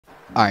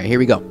All right, here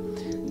we go.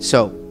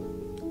 So,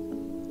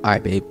 all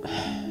right, babe.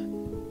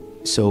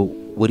 So,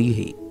 what do you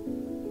hate?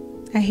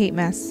 I hate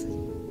mess.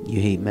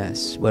 You hate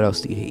mess. What else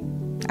do you hate?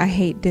 I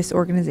hate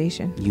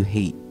disorganization. You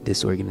hate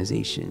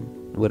disorganization.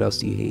 What else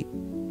do you hate?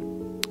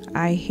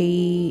 I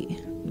hate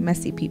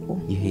messy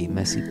people. You hate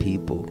messy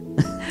people.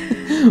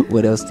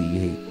 What else do you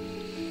hate?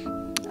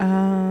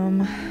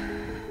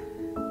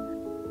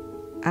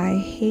 I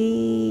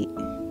hate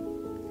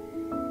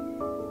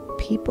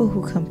people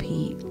who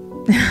compete.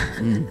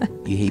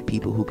 You hate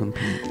people who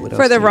compete. What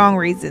else For the do you wrong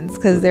reasons,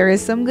 because there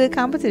is some good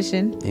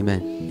competition. hate?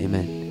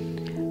 Amen.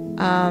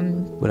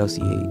 What else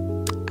do you hate?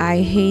 I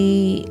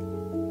hate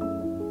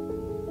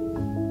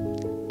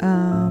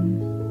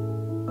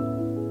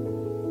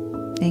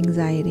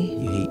anxiety.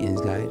 You hate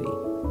anxiety.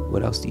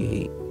 What else do you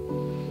hate?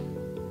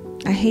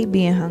 I hate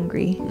being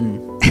hungry.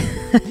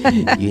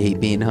 You hate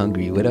being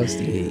hungry. What else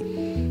do you hate?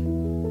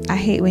 I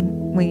hate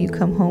when you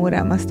come home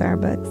without my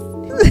Starbucks.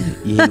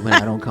 You hate when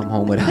I don't come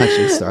home without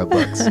your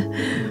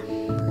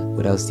Starbucks.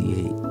 What else do you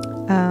hate?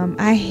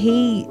 I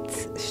hate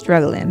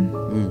struggling.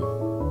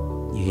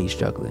 You hate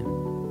struggling.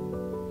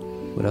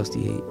 What else do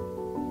you hate?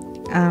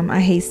 I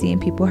hate seeing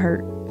people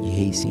hurt. You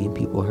hate seeing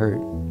people hurt.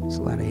 There's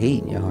a lot of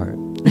hate in your heart.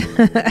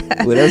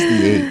 What else do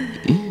you hate?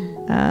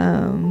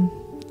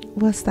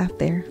 We'll stop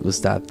there. We'll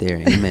stop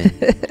there. Amen.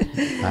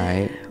 All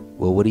right.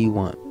 Well, what do you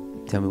want?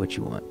 Tell me what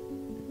you want.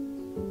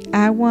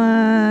 I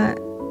want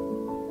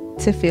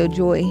to feel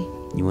joy.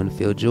 You want to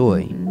feel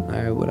joy. All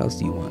right. What else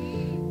do you want?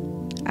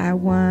 I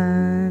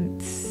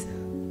want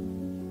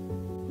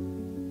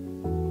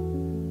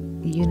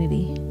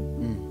unity.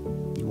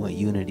 You want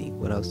unity.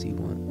 What else do you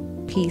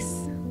want?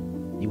 Peace.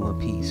 You want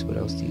peace. What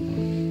else do you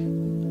want?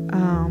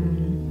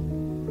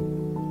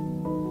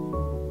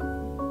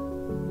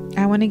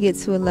 I want to get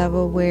to a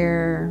level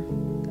where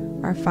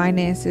our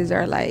finances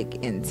are like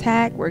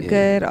intact. We're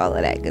good. All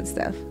of that good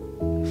stuff.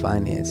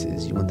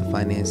 Finances. You want the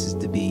finances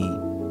to be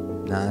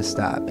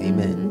nonstop.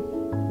 Amen.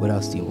 What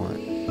else do you want?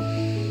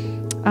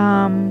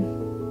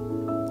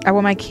 I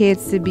want my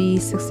kids to be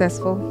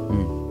successful.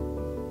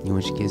 You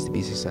want your kids to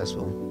be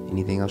successful.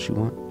 Anything else you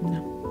want?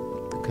 No.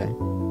 Okay.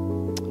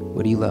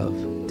 What do you love?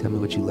 Tell me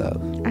what you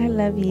love. I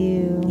love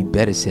you. You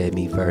better say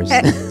me first.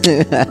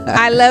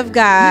 I love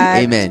God.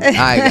 Amen. All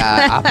right,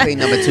 God. I'll play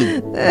number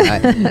 2. All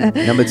right.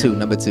 Number two.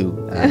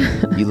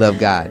 You love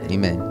God.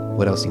 Amen.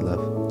 What else do you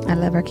love? I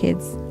love our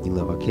kids. You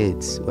love our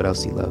kids. What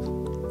else do you love?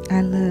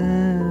 I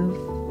love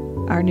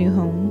our new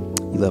home.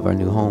 You love our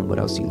new home. What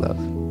else do you love?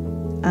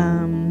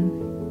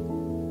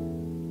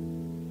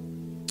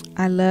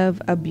 I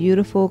love a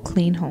beautiful,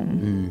 clean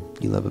home.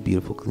 You love a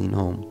beautiful, clean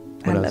home.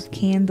 What I else? love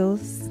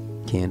candles.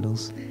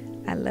 Candles.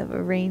 I love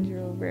a Range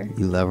Rover.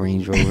 You love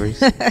Range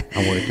Rovers.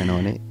 I'm working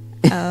on it.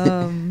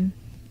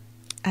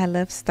 I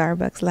love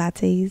Starbucks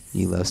lattes.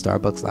 You love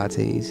Starbucks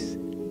lattes.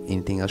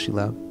 Anything else you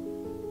love?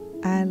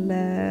 I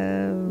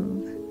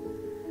love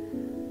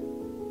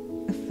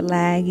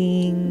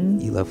flagging.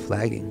 You love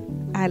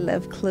flagging. I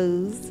love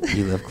clothes.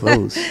 You love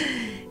clothes.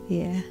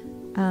 Yeah.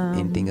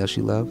 Anything else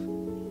you love?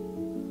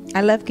 I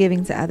love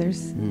giving to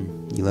others.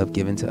 You love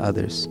giving to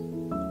others.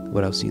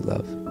 What else do you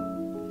love?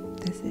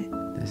 That's it.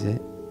 That's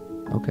it?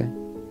 Okay.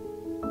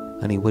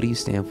 Honey, what do you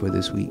stand for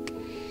this week?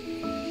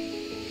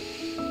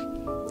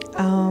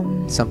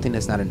 Something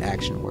that's not an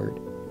action word.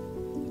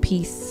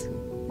 Peace.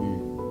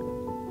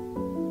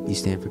 You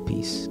stand for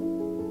peace.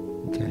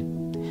 Okay.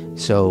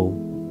 So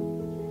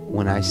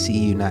when I see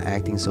you not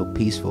acting so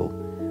peaceful,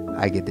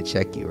 I get to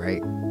check you,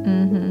 right?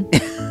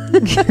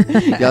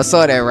 Y'all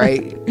saw that,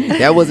 right?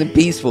 That wasn't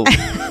peaceful.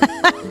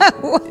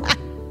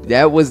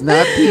 That was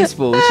not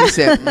peaceful. She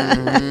said,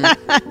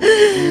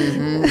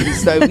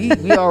 So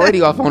we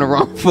already off on the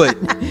wrong foot.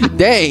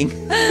 Dang.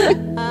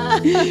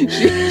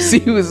 She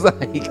was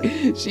like,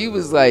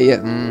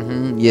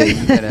 yeah,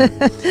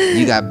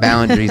 you got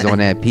boundaries on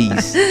that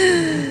piece.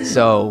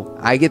 So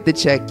I get to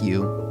check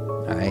you.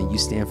 All right, you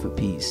stand for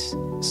peace.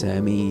 So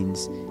that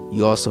means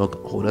you also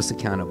hold us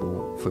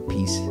accountable for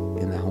peace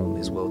in the home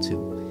as well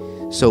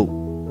too. So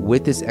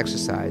with this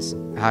exercise,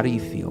 how do you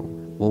feel?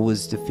 What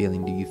was the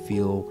feeling? Do you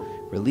feel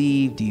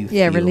relieved? Do you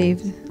feel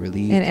relieved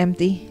and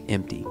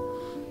empty?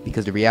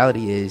 Because the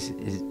reality is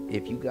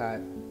if you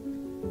got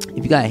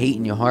hate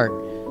in your heart,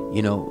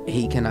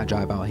 hate cannot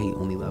drive out hate.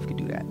 Only love can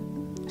do that.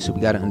 So we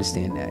got to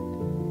understand that.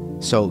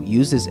 So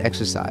use this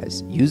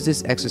exercise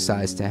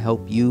to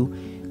help you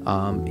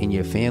in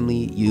your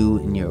family, you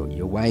and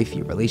your wife,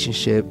 your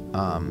relationship,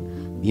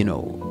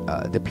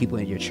 the people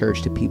in your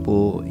church, the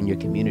people in your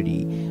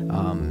community,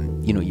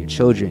 your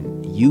children.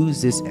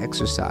 Use this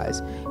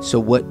exercise. So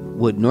what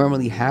would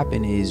normally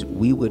happen is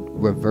we would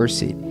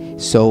reverse it.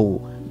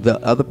 So the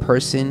other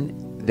person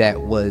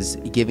that was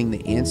giving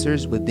the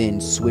answers would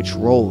then switch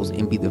roles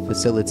and be the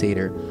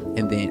facilitator,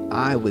 and then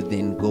I would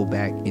then go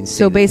back and say.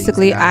 So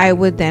basically, I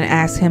would then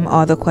ask him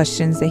all the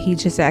questions that he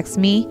just asked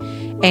me,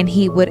 and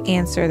he would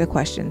answer the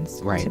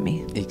questions to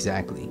me.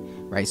 Exactly.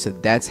 Right. So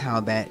that's how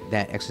that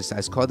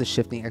exercise, called the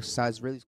shifting exercise, really.